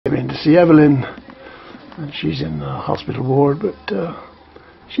see Evelyn. She's in the hospital ward, but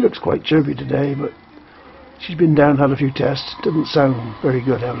she looks quite chirpy today, but she's been down, had a few tests. Doesn't sound very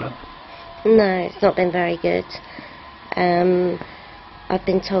good, Evelyn. No, it's not been very good. I've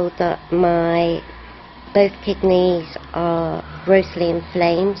been told that my both kidneys are grossly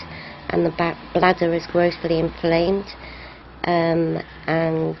inflamed and the bladder is grossly inflamed, and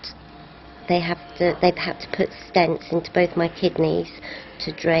they've had to put stents into both my kidneys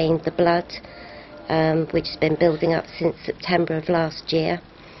to drain the blood, which has been building up since September of last year.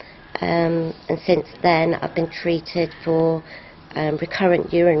 And since then I've been treated for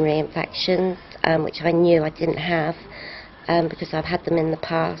recurrent urinary infections, which I knew I didn't have because I've had them in the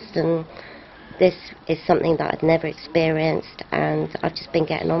past, and this is something that I'd never experienced, and I've just been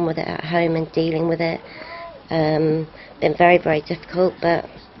getting on with it at home and dealing with it. Been very, very difficult, but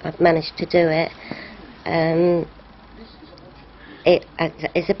I've managed to do it. It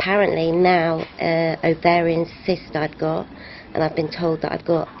is apparently now ovarian cyst I've got, and I've been told that I've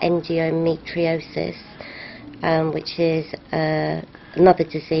got endometriosis, which is another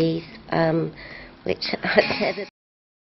disease which I've never